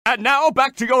And now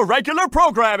back to your regular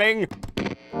programming. You've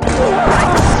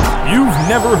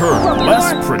never heard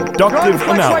less productive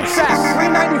analysis.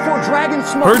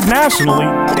 Heard nationally,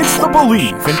 it's the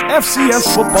Believe in FCS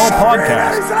Football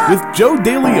podcast with Joe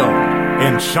DeLeon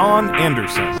and Sean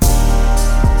Anderson.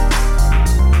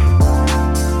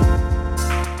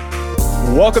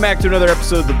 Welcome back to another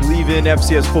episode of the Believe in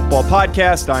FCS Football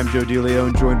podcast. I'm Joe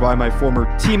DeLeon, joined by my former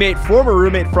teammate, former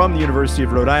roommate from the University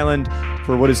of Rhode Island,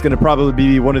 for what is going to probably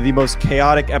be one of the most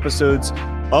chaotic episodes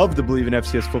of the Believe in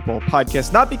FCS Football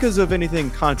podcast. Not because of anything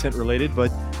content related,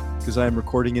 but because I am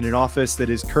recording in an office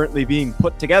that is currently being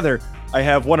put together. I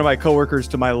have one of my coworkers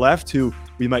to my left who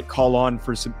we might call on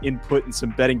for some input and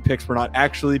some betting picks. We're not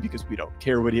actually, because we don't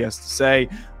care what he has to say.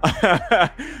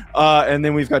 And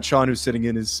then we've got Sean, who's sitting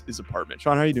in his apartment.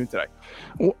 Sean, how are you doing today?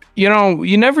 Well, you know,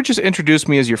 you never just introduce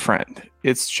me as your friend.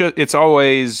 It's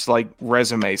always like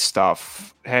resume stuff.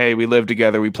 Hey, we lived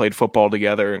together. We played football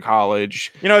together in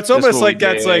college. You know, it's almost like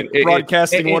that's like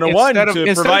broadcasting 101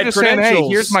 to provide credentials. Saying, hey,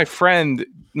 here's my friend,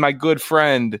 my good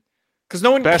friend. Because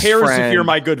no one cares friend, if you're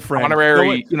my good friend.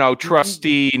 Honorary,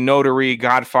 trustee, notary,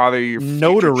 godfather, your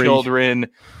future children,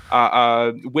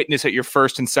 witness at your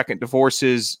first and second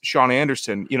divorces, Sean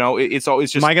Anderson. You know, it's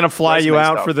always just. Am I going to fly you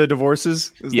out stuff for the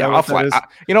divorces? I'll fly.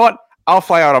 You know what? I'll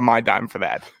fly out on my dime for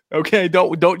that. Okay,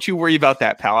 don't you worry about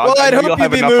that, pal. Well, I'd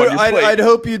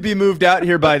hope you'd be moved out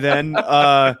here by then.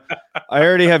 I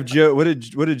already have Joe. What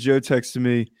did Joe text to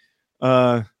me?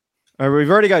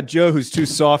 We've already got Joe, who's too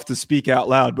soft to speak out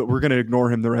loud, but we're going to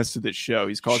ignore him the rest of this show.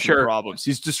 He's causing problems.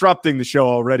 He's disrupting the show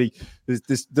already.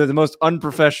 The most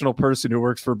unprofessional person who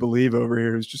works for Believe over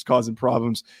here who's just causing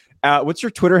problems. What's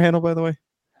your Twitter handle, by the way?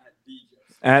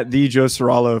 At the Joe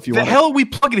Serralo, if you want. The hell are we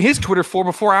plugging his Twitter for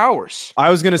before ours?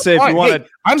 I was going to say, if you want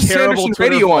I'm Sanderson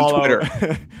Radio on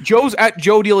Twitter. Joe's at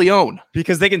Joe DeLeon.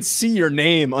 Because they can see your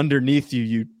name underneath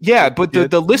you. But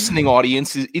the listening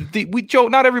audience is Joe.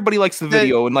 Not everybody likes the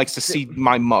video and likes to see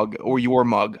my mug or your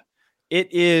mug.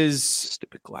 It is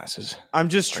stupid glasses. I'm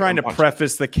just trying to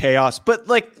preface the chaos, but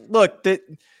look,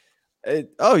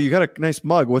 you got a nice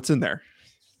mug. What's in there?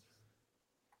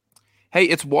 Hey,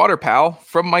 it's water, pal,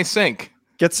 from my sink.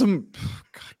 Get some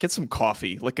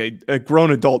coffee, like a grown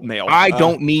adult male. I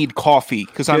don't need coffee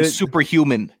because I'm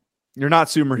superhuman. You're not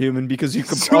superhuman because you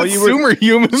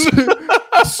superhuman.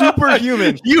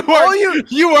 Superhuman. You are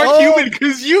human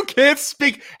because you can't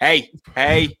speak. Hey.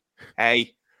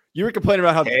 You were complaining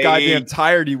about how goddamn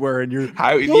tired you were, and you're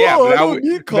now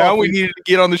we needed to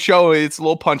get on the show. It's a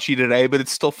little punchy today, but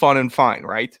it's still fun and fine,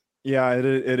 right? Yeah,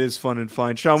 it is fun and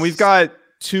fine. Sean, we've got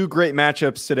two great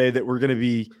matchups today that we're going to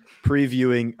be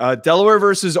previewing. Delaware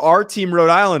versus our team, Rhode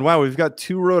Island. Wow, we've got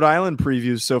two Rhode Island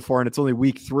previews so far, and it's only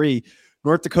week 3.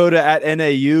 North Dakota at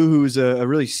NAU, who's a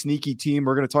really sneaky team.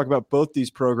 We're going to talk about both these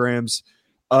programs.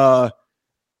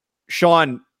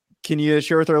 Sean, can you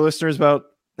share with our listeners about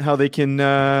how they can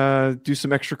do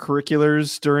some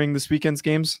extracurriculars during this weekend's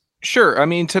games? Sure. I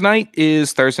mean, tonight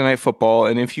is Thursday Night Football,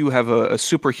 and if you have a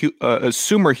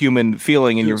superhuman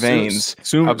feeling in your veins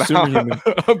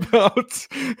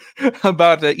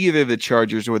about either the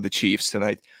Chargers or the Chiefs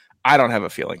tonight, I don't have a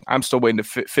feeling. I'm still waiting to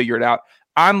figure it out.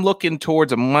 I'm looking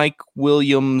towards a Mike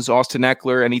Williams, Austin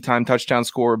Eckler, anytime touchdown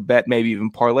score bet, maybe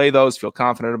even parlay those, feel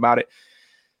confident about it.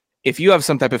 If you have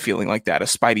some type of feeling like that, a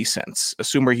spidey sense, a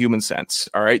superhuman sense,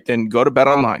 all right, then go to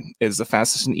BetOnline. It is the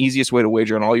fastest and easiest way to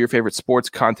wager on all your favorite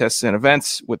sports, contests, and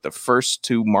events with the first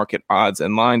to market odds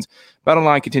and lines.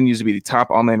 BetOnline continues to be the top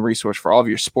online resource for all of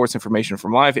your sports information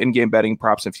from live in-game betting,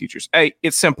 props, and futures. Hey,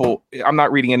 it's simple. I'm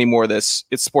not reading any more of this.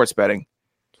 It's sports betting.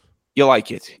 You like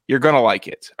it. You're going to like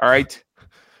it, all right?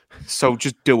 So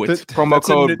just do it. Promo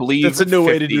code BELIEVE. That's a new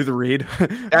way to do the read.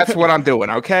 That's what I'm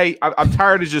doing, okay? I'm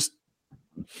tired of just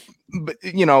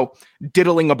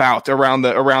diddling about around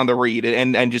the read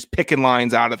and just picking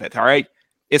lines out of it. All right.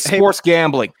 It's sports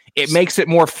gambling. It makes it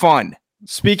more fun.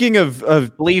 Speaking of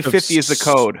Believe 50 is the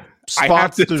code.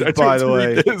 Sponsors, by the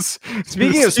way.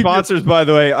 Speaking of sponsors, by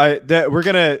the way, we're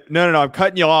gonna no. I'm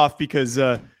cutting you off because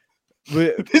this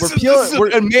is a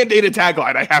mandated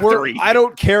tagline. I have to read. I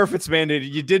don't care if it's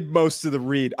mandated. You did most of the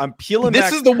read. I'm peeling.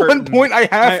 This is the one point I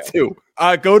have to.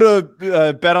 Go to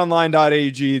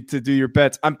betonline.ag to do your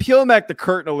bets. I'm peeling back the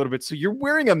curtain a little bit. So you're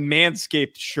wearing a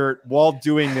Manscaped shirt while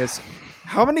doing this.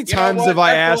 How many times have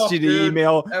I asked you to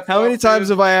email? How many times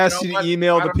have I asked you to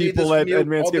email the people at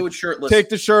Manscaped? Take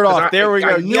the shirt off. There we go.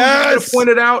 I knew you were going to point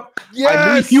it out. Yes.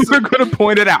 I knew you were going to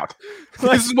point it out.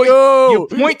 This is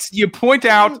what you point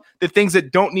out the things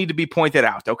that don't need to be pointed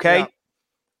out. Okay. Yeah.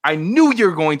 I knew you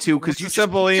were going to because you're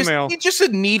simple email. You're just a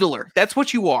needler. That's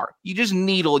what you are. You just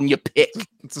needle and you pick.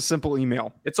 It's a simple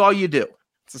email. It's all you do.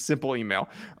 It's a simple email.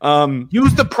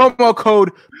 Use the promo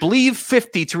code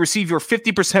BLEAV50 to receive your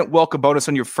 50% welcome bonus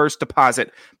on your first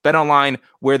deposit. Bet online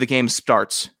where the game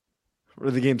starts. Where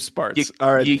the game starts.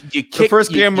 All right. The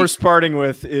first game we're starting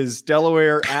with is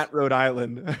Delaware at Rhode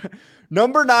Island.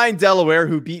 Number 9 Delaware,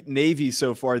 who beat Navy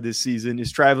so far this season,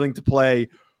 is traveling to play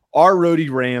our Rhody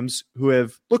Rams, who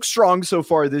have looked strong so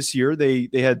far this year. They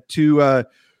had two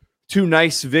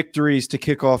nice victories to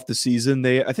kick off the season.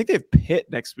 I think they have Pitt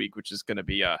next week, which is going to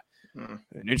be an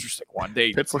interesting one.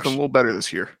 Pitt's looking a little better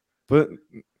this year. But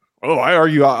I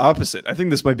argue opposite. I think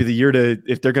this might be the year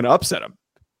if they're going to upset them.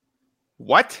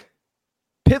 What?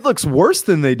 Pitt looks worse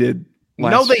than they did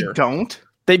last year. No, they don't.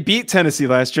 They beat Tennessee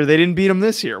last year. They didn't beat them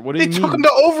this year. What do you mean? They took them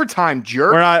to overtime,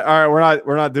 jerk.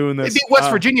 We're not doing this. They beat West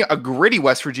Virginia, a gritty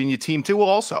West Virginia team too.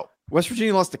 Also, West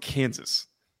Virginia lost to Kansas.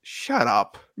 Shut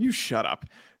up. You shut up.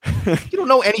 You don't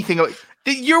know anything.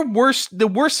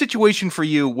 The worst situation for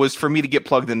you was for me to get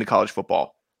plugged into college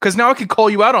football, because now I can call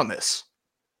you out on this.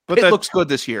 But it looks good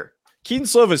this year. Keaton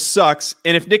Slovis sucks,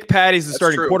 and if Nick Patty's the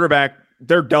starting quarterback,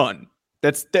 they're done.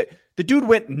 The dude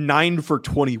went 9 for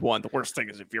 21. The worst thing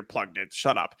is if you're plugged in.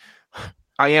 Shut up.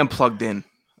 I am plugged in.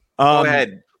 Go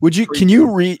ahead. Can you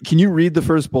read the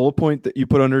first bullet point that you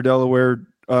put under Delaware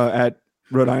at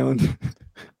Rhode Island?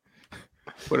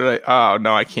 What did I? Oh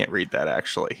no, I can't read that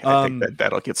actually. I think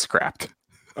that'll get scrapped.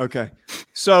 Okay.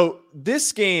 So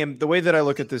this game, the way that I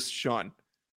look at this, Sean,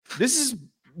 this is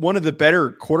one of the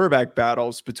better quarterback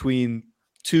battles between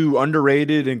two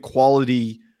underrated and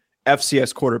quality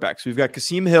FCS quarterbacks. We've got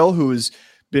Kasim Hill, who has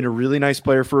been a really nice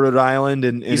player for Rhode Island,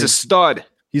 and he's a stud.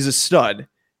 He's a stud.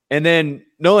 And then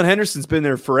Nolan Henderson's been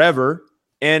there forever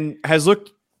and has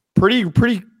looked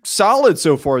pretty solid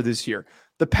so far this year.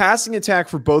 The passing attack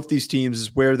for both these teams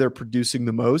is where they're producing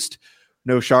the most.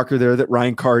 No shocker there that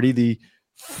Ryan Carty, the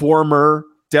former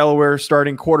Delaware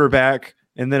starting quarterback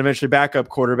and then eventually backup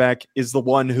quarterback, is the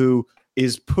one who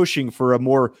is pushing for a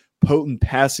more potent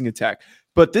passing attack.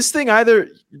 But this thing either,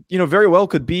 very well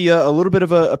could be a little bit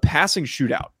of a passing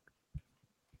shootout.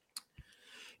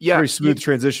 Yeah. Very smooth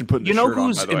transition putting the shirt on, by the way. You know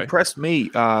who's impressed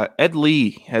me? Ed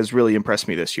Lee has really impressed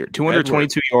me this year.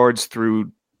 222 yards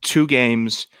through 2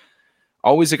 games.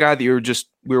 Always a guy that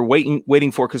we were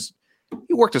waiting for, because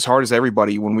he worked as hard as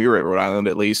everybody when we were at Rhode Island,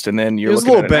 at least. And then you're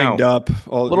looking at it now.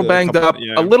 A little banged up,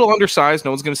 a little undersized.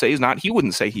 No one's going to say he's not. He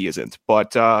wouldn't say he isn't.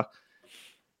 But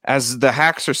as the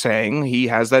hacks are saying, he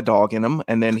has that dog in him,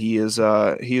 and then he has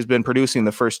been producing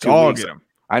the first 2 weeks.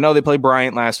 I know they played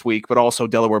Bryant last week, but also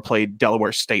Delaware played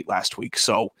Delaware State last week.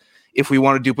 So if we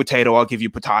want to do potato, I'll give you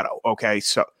potato. Okay,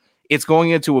 so it's going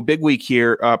into a big week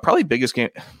here. Probably biggest game,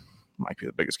 might be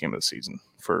the biggest game of the season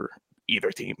for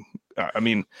either team. I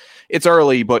mean, it's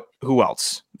early, but who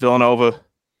else? Villanova,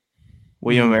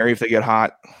 William and Mary if they get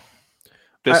hot.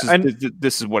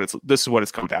 This is what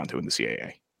it's come down to in the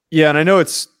CAA. Yeah, and I know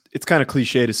it's kind of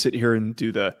cliche to sit here and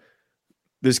do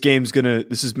this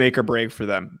is make or break for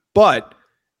them. But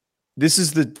this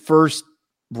is the first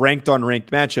ranked on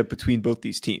ranked matchup between both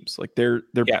these teams. Like they're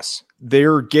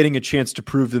getting a chance to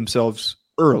prove themselves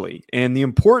early. And the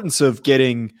importance of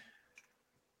getting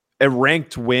a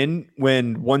ranked win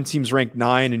when one team's ranked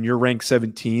 9 and you're ranked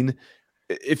 17.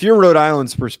 If you're Rhode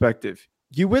Island's perspective,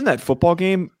 you win that football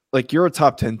game, like you're a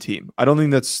top 10 team. I don't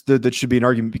think that should be an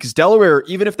argument, because Delaware,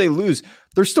 even if they lose,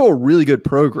 they're still a really good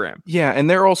program. Yeah, and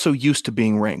they're also used to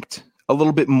being ranked a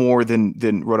little bit more than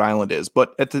Rhode Island is.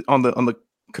 But on the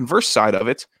converse side of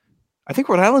it, I think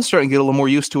Rhode Island's starting to get a little more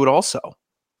used to it also,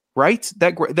 right?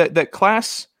 That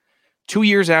class 2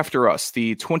 years after us,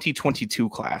 the 2022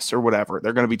 class or whatever,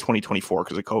 they're going to be 2024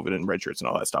 because of COVID and redshirts and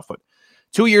all that stuff. But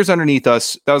 2 years underneath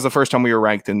us, that was the first time we were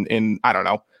ranked in I don't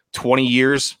know, 20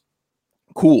 years.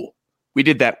 Cool. We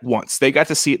did that once. They got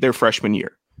to see it their freshman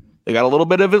year. They got a little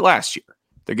bit of it last year.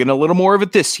 They're getting a little more of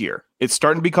it this year. It's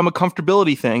starting to become a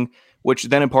comfortability thing, which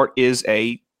then in part is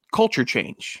a culture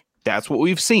change. That's what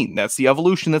we've seen. That's the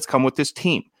evolution that's come with this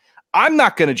team. I'm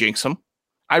not going to jinx them.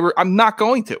 I'm not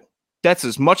going to. That's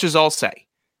as much as I'll say.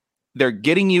 They're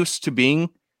getting used to being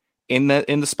in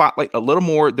the spotlight a little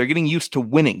more. They're getting used to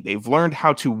winning. They've learned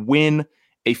how to win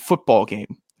a football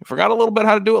game. They forgot a little bit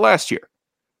how to do it last year.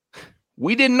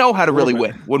 We didn't know how to really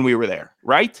win when we were there,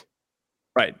 right?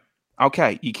 Right.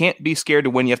 Okay, you can't be scared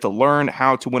to win. You have to learn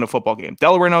how to win a football game.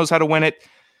 Delaware knows how to win it.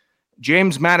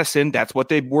 James Madison, that's what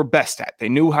they were best at. They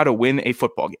knew how to win a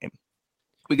football game.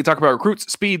 We could talk about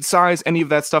recruits, speed, size, any of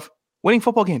that stuff. Winning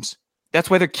football games. That's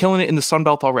why they're killing it in the Sun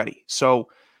Belt already. So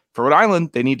for Rhode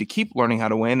Island, they need to keep learning how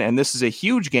to win, and this is a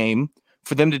huge game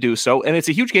for them to do so. And it's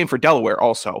a huge game for Delaware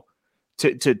also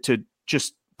to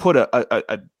just put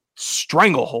a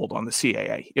stranglehold on the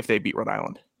CAA if they beat Rhode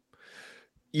Island.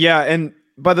 Yeah, and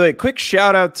by the way, quick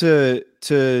shout out to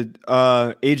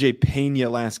AJ Pena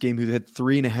last game, who had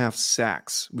 3.5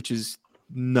 sacks, which is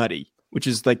nutty, which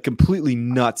is like completely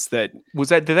nuts. Did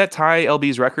that tie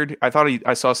LB's record? I thought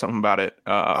I saw something about it.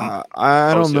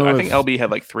 I don't know. I think LB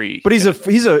had like 3, but he's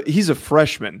a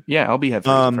freshman. Yeah, LB had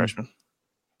 3 as a freshman.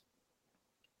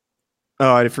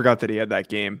 Oh, I forgot that he had that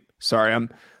game. Sorry, I'm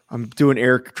doing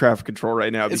air traffic control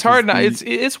right now. It's hard.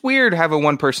 It's weird having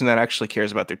one person that actually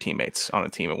cares about their teammates on a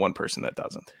team and one person that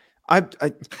doesn't. I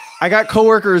got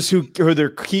coworkers who their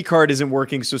key card isn't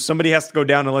working, so somebody has to go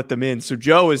down and let them in. So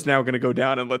Joe is now going to go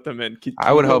down and let them in.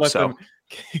 I would hope so.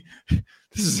 This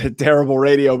is a terrible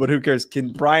radio, but who cares?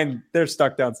 Brian, they're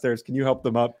stuck downstairs. Can you help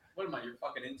them up? What am I, your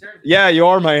fucking intern? Yeah, you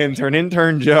are my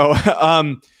intern Joe.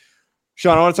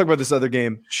 Sean, I want to talk about this other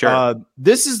game. Sure.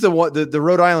 This is the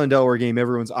Rhode Island Delaware game.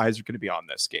 Everyone's eyes are going to be on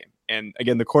this game. And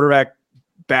again, the quarterback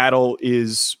battle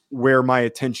is where my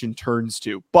attention turns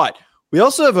to. But we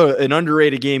also have an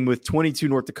underrated game with 22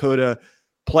 North Dakota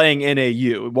playing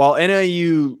NAU. While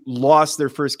NAU lost their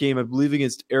first game, I believe,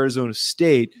 against Arizona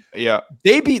State,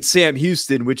 they beat Sam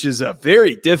Houston, which is a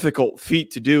very difficult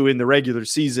feat to do in the regular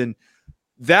season.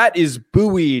 That is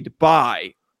buoyed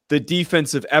by the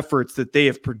defensive efforts that they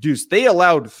have produced. They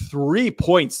allowed 3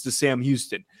 points to Sam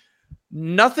Houston.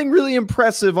 Nothing really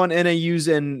impressive on NAU's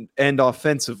end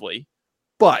offensively,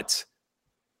 but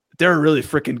they're a really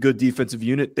freaking good defensive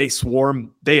unit. They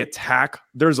swarm, they attack.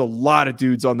 There's a lot of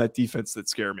dudes on that defense that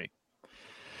scare me.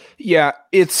 Yeah,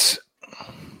 it's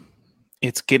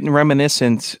getting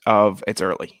reminiscent of it's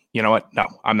early. You know what? No,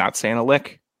 I'm not saying a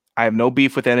lick. I have no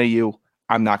beef with NAU.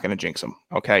 I'm not going to jinx them.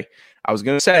 Okay. I was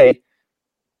going to say,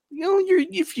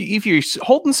 if you're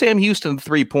holding Sam Houston to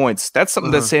 3 points, that's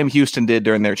something that Sam Houston did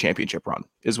during their championship run,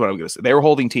 is what I'm going to say. They were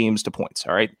holding teams to points.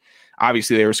 All right.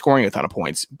 Obviously, they were scoring a ton of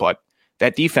points, but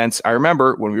that defense, I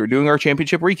remember when we were doing our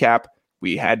championship recap,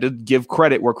 we had to give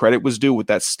credit where credit was due with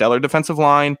that stellar defensive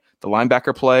line, the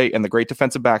linebacker play, and the great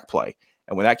defensive back play.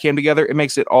 And when that came together, it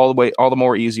makes it all the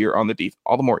more easy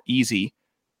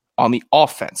on the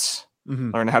offense.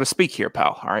 Mm-hmm. Learn how to speak here,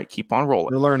 pal. All right, keep on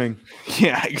rolling. You're learning.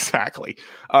 Yeah, exactly.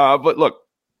 But look,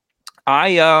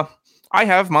 I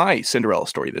have my Cinderella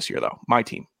story this year, though. My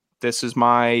team.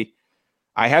 I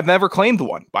have never claimed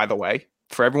one, by the way.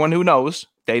 For everyone who knows,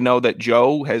 they know that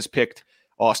Joe has picked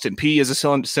Austin Peay as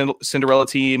a Cinderella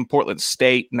team, Portland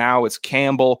State. Now it's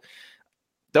Campbell.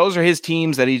 Those are his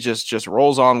teams that he just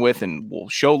rolls on with and will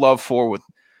show love for with,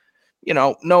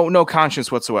 no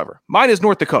conscience whatsoever. Mine is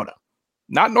North Dakota.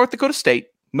 Not North Dakota State,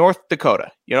 North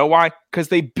Dakota. You know why? Because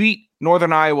they beat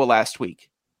Northern Iowa last week.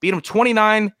 Beat them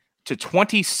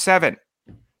 29-27.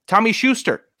 Tommy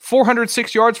Schuster,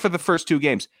 406 yards for the first 2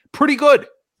 games. Pretty good.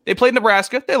 They played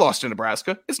Nebraska. They lost to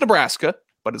Nebraska. It's Nebraska,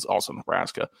 but it's also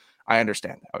Nebraska. I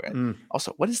understand. Okay.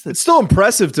 Also, what is the? It's still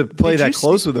impressive to play that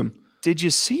close with them. Did you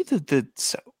see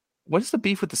what is the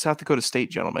beef with the South Dakota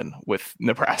State gentleman with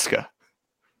Nebraska?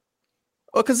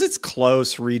 Well, because it's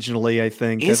close regionally, I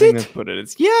think. Is I think it? That's what it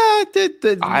is. Yeah, I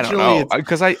don't know.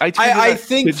 Because I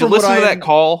think did you listen to that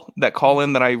call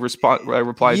in that I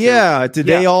replied to? Yeah. Did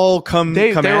they all come?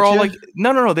 They were all like,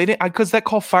 no, they didn't. Because that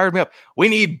call fired me up. We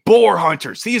need boar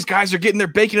hunters. These guys are getting their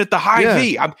bacon at the high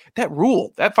V.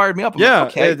 That fired me up. I'm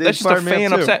like, okay, that's just a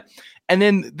fan upset. And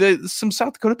then some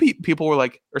South Dakota people were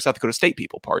like, or South Dakota State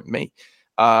people, pardon me,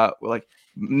 were like,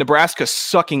 Nebraska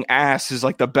sucking ass is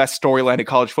like the best storyline in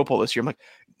college football this year. I'm like,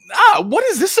 what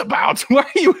is this about? Why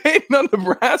are you hating on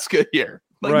Nebraska here?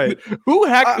 Like, right. Who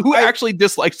actually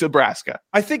dislikes Nebraska?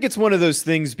 I think it's one of those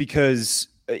things because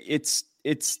it's,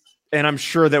 and I'm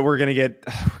sure that we're gonna get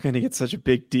such a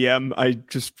big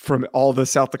DM. From all the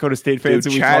South Dakota State fans.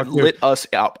 Dude, Chad lit us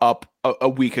up a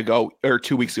week ago or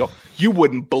 2 weeks ago. You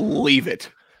wouldn't believe it.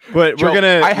 But Joe,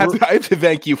 I have to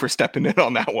thank you for stepping in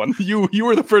on that one. You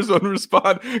were the first one to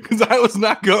respond because I was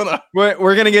not gonna.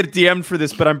 We're gonna get DM'd for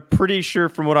this, but I'm pretty sure,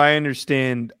 from what I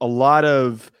understand, a lot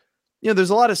of there's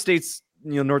a lot of states,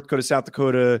 North Dakota, South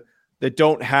Dakota, that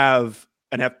don't have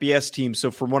an FBS team.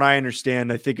 So from what I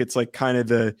understand, I think it's like kind of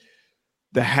the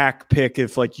hack pick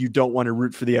if like you don't want to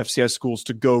root for the FCS schools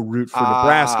to go root for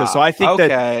Nebraska. So I think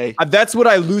that's what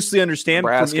I loosely understand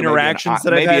Nebraska, from interactions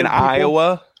that I've had. Maybe in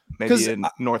Iowa. Maybe in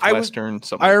Northwestern,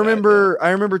 something. I remember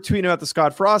tweeting about the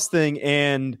Scott Frost thing,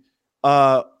 and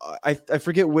I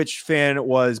forget which fan it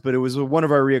was, but it was one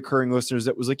of our reoccurring listeners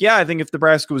that was like, "Yeah, I think if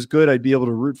Nebraska was good, I'd be able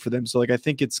to root for them." So like, I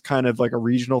think it's kind of like a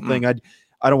regional thing. I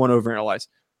don't want to overanalyze.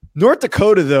 North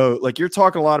Dakota, though, like you're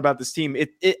talking a lot about this team.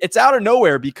 It's out of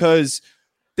nowhere because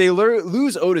they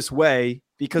lose Otis Way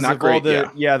because he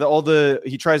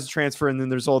tries to transfer, and then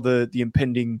there's all the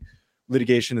impending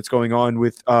litigation that's going on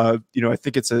with, I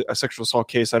think it's a sexual assault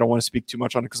case. I don't want to speak too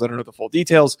much on it because I don't know the full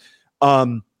details.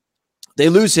 They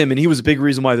lose him, and he was a big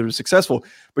reason why they were successful.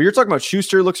 But you're talking about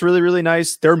Schuster looks really, really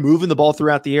nice. They're moving the ball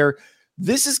throughout the air.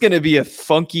 This is going to be a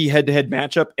funky head-to-head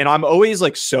matchup, and I'm always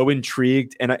like so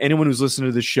intrigued. And anyone who's listening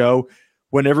to the show,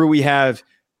 whenever we have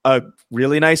a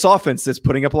really nice offense that's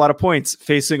putting up a lot of points,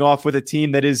 facing off with a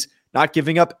team that is not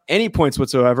giving up any points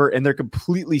whatsoever, and they're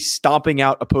completely stomping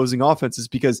out opposing offenses,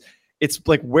 because it's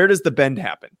like, where does the bend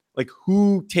happen? Like,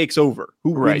 who takes over?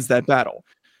 Who wins that battle?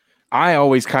 I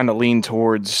always kind of lean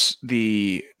towards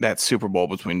that Super Bowl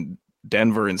between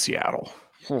Denver and Seattle.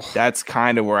 That's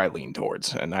kind of where I lean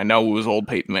towards. And I know it was old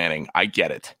Peyton Manning. I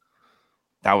get it.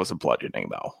 That was a bludgeoning,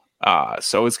 though.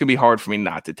 So it's going to be hard for me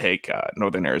not to take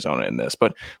Northern Arizona in this.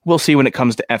 But we'll see when it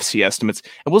comes to FC estimates.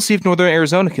 And we'll see if Northern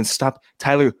Arizona can stop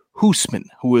Tyler Hoosman,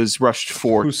 who has rushed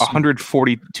for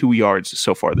 142 yards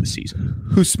so far this season.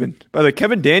 Hoosman. By the way,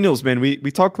 Kevin Daniels, man, we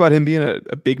talked about him being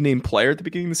a big-name player at the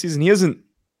beginning of the season. He hasn't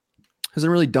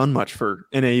really done much for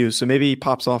NAU, so maybe he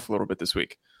pops off a little bit this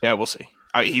week. Yeah, we'll see.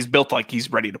 He's built like he's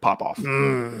ready to pop off.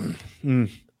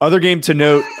 Other game to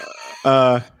note,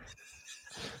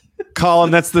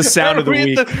 Colin, that's the sound of the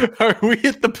week. Are we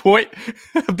at the point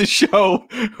of the show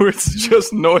where it's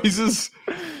just noises?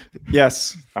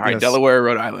 Yes. All right, yes. Delaware,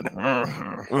 Rhode Island.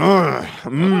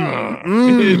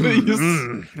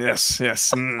 Yes.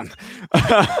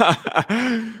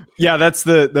 Yeah, that's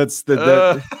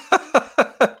the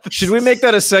Should we make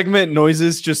that a segment?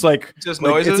 Noises, just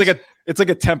noises. It's like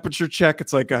a temperature check.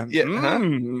 It's like a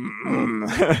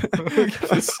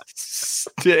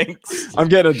stinks. I'm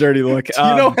getting a dirty look. Do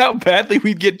you know how badly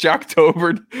we'd get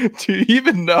Jocktobered to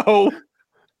even know?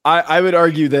 I would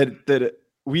argue that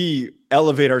we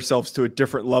elevate ourselves to a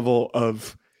different level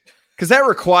of, because that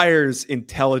requires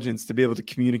intelligence to be able to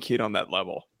communicate on that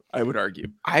level. I would argue.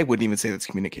 I wouldn't even say that's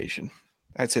communication.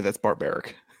 I'd say that's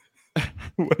barbaric.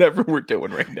 Whatever we're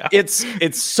doing right now, it's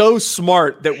so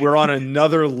smart that we're on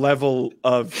another level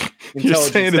of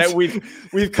intelligence, that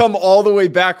we've come all the way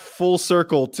back full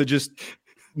circle to just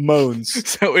moans.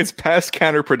 So it's past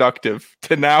counterproductive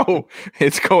to now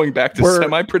it's going back to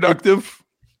semi-productive.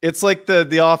 It's like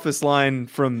the Office line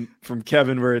from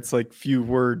Kevin, where it's like few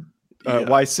word.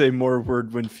 Why say more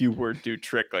word when few word do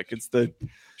trick? Like it's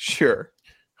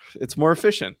more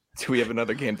efficient. Do we have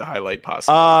another game to highlight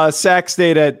possibly? Sac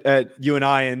State at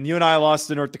UNI, and UNI lost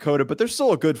to North Dakota, but they're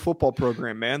still a good football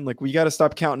program, man. Like, we got to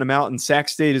stop counting them out, and Sac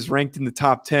State is ranked in the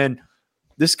top 10.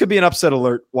 This could be an upset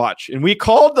alert watch. And we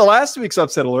called the last week's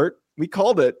upset alert. We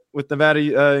called it with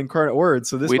Nevada Incarnate Word,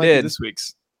 so this might be this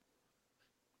week's.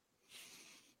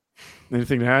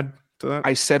 Anything to add to that?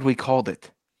 I said we called it.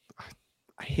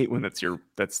 I hate when that's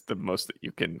the most that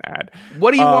you can add.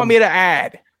 What do you want me to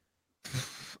add?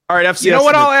 All right, FCS. You know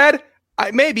what I'll add?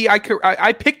 I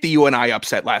picked the UNI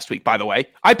upset last week, by the way.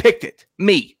 I picked it.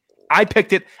 I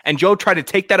picked it, and Joe tried to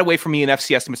take that away from me in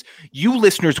FC estimates. You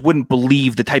listeners wouldn't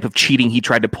believe the type of cheating he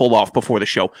tried to pull off before the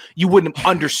show. You wouldn't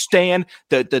understand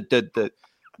the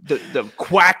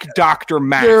quack doctor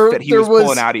math that he was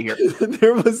pulling out of here.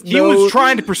 He was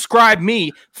trying to prescribe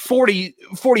me 40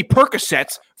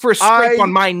 Percocets for a scrape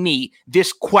on my knee.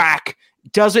 This quack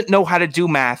doesn't know how to do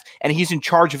math, and he's in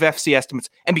charge of FC estimates.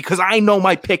 And because I know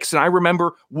my picks and I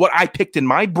remember what I picked in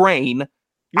my brain,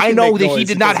 I know that he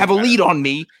did not have a lead on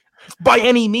me by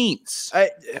any means.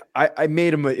 I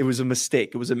made him. It was a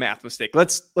mistake. It was a math mistake.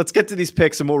 Let's get to these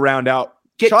picks and we'll round out.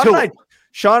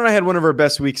 Sean and I had one of our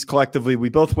best weeks collectively. We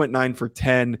both went 9 for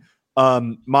 10.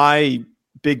 My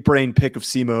big brain pick of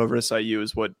SEMO over SIU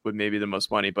is what would maybe the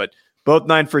most money, but both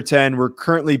 9 for 10. We're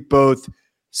currently both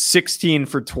 16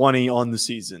 for 20 on the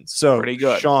season. So pretty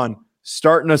good. Sean,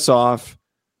 starting us off,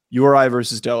 URI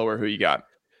versus Delaware. Who you got?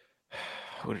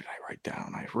 Who did I write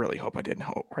down? I really hope I didn't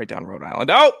write down Rhode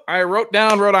Island. Oh, I wrote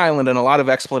down Rhode Island and a lot of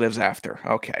expletives after.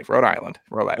 Okay, Rhode Island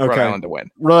to win.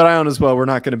 Rhode Island as well. We're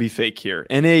not going to be fake here.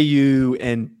 NAU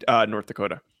and North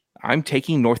Dakota. I'm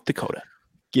taking North Dakota.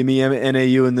 Give me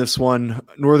NAU in this one.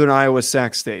 Northern Iowa,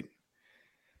 Sac State.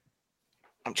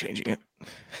 I'm changing it.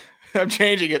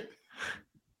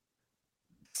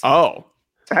 Oh,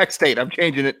 Sac State. I'm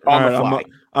changing it on the fly.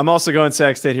 I'm also going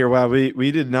Sac State here. Wow,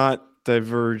 we did not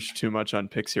diverge too much on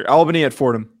picks here. Albany at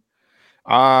Fordham.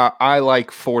 I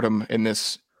like Fordham in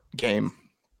this game.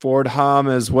 Fordham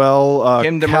as well.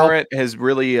 Kim DeMerit has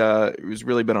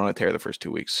really been on a tear the first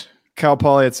 2 weeks. Cal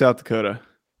Poly at South Dakota.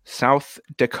 South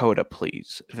Dakota,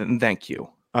 please. Thank you.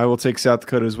 I will take South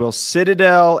Dakota as well.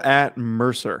 Citadel at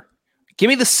Mercer. Give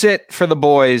me the sit for the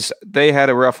boys. They had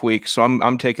a rough week, so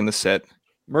I'm taking the sit.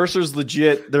 Mercer's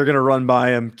legit. They're going to run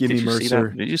by him. Give me Mercer.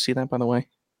 Did you see that, by the way?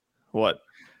 What?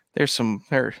 There's some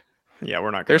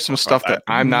There's some stuff that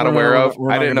I'm not aware of.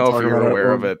 I didn't know if you were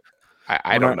aware of it.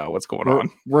 I don't know what's going on.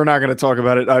 We're not going to talk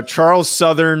about it. Charles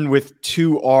Southern with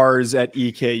 2 R's at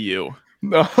EKU.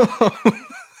 No.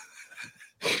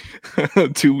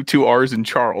 two R's in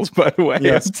Charles, by the way.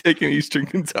 Yes. I'm taking Eastern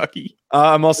Kentucky.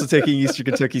 I'm also taking Eastern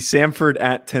Kentucky. Samford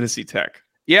at Tennessee Tech.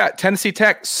 Yeah, Tennessee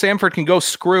Tech. Samford can go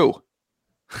screw.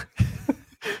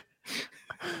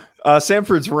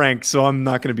 Samford's ranked, so I'm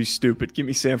not going to be stupid. Give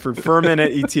me Samford. Furman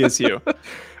at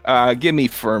ETSU. Give me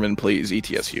Furman, please.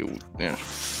 ETSU. Yeah.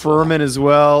 Furman as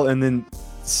well. And then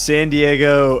San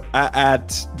Diego at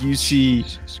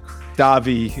UC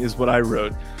Davi is what I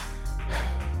wrote.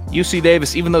 UC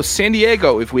Davis, even though San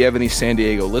Diego, if we have any San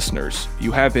Diego listeners,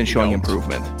 you have been showing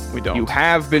improvement. We don't. You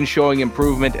have been showing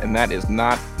improvement, and that is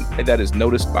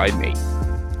noticed by me.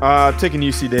 I'm taking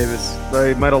UC Davis.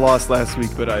 I might have lost last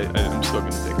week, but I'm still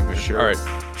going to take it for sure. All right,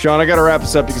 Sean, I got to wrap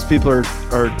this up because people are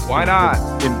why not?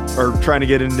 Are trying to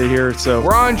get into here. So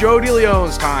we're on Joe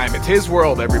DeLeon's time. It's his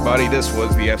world, everybody. This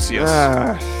was the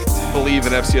FCS Believe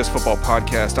in FCS Football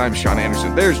podcast. I'm Sean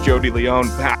Anderson. There's Joe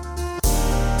DeLeon.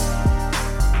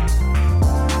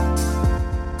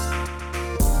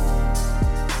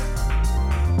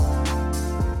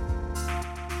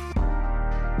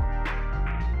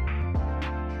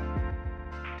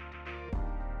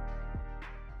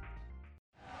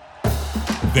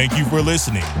 Thank you for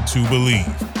listening to Believe.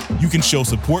 You can show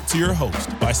support to your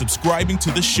host by subscribing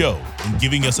to the show and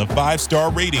giving us a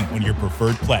 5-star rating on your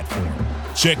preferred platform.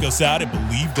 Check us out at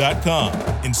Believe.com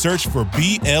and search for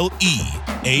BLEAV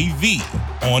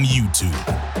on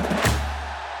YouTube.